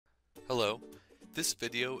Hello, this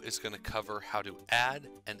video is going to cover how to add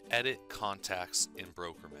and edit contacts in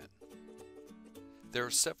Brokermint. There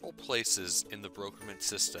are several places in the Brokermint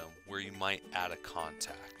system where you might add a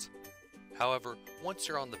contact. However, once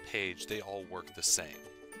you're on the page, they all work the same.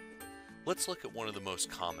 Let's look at one of the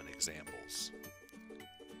most common examples.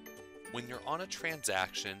 When you're on a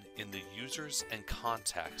transaction in the Users and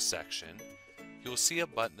Contacts section, you'll see a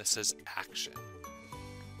button that says Action.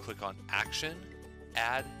 Click on Action,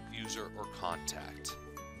 Add User or Contact.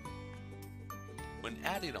 When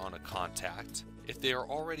adding on a contact, if they are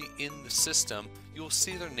already in the system, you'll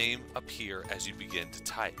see their name appear as you begin to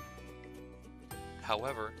type.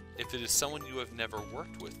 However, if it is someone you have never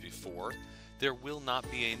worked with before, there will not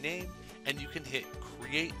be a name and you can hit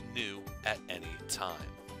Create New at any time.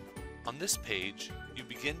 On this page, you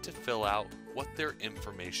begin to fill out what their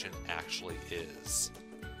information actually is.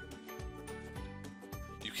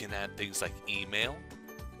 You can add things like email,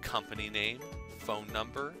 company name, phone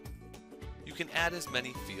number. You can add as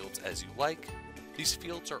many fields as you like. These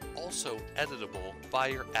fields are also editable by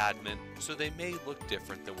your admin, so they may look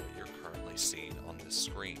different than what you're currently seeing on this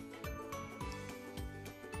screen.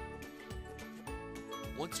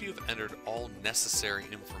 Once you have entered all necessary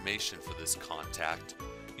information for this contact,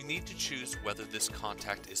 you need to choose whether this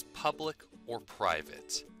contact is public or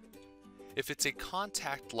private. If it's a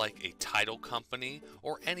contact like a title company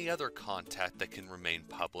or any other contact that can remain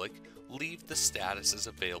public, leave the status as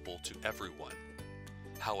available to everyone.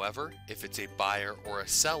 However, if it's a buyer or a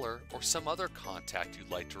seller or some other contact you'd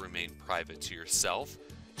like to remain private to yourself,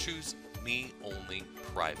 choose Me Only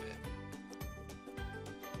Private.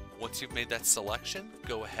 Once you've made that selection,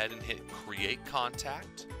 go ahead and hit Create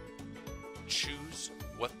Contact. Choose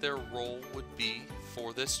what their role would be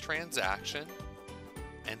for this transaction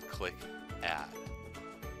and click Add.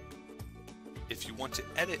 If you want to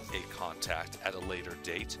edit a contact at a later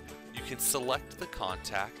date, you can select the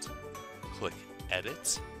contact, click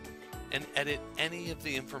Edit, and edit any of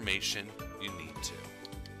the information you need to.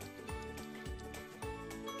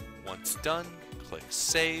 Once done, click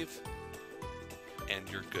Save, and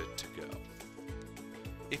you're good to go.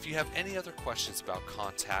 If you have any other questions about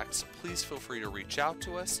contacts, please feel free to reach out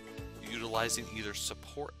to us utilizing either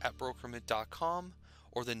support@brokermint.com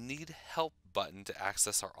or the Need Help button to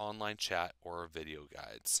access our online chat or our video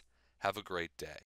guides. Have a great day.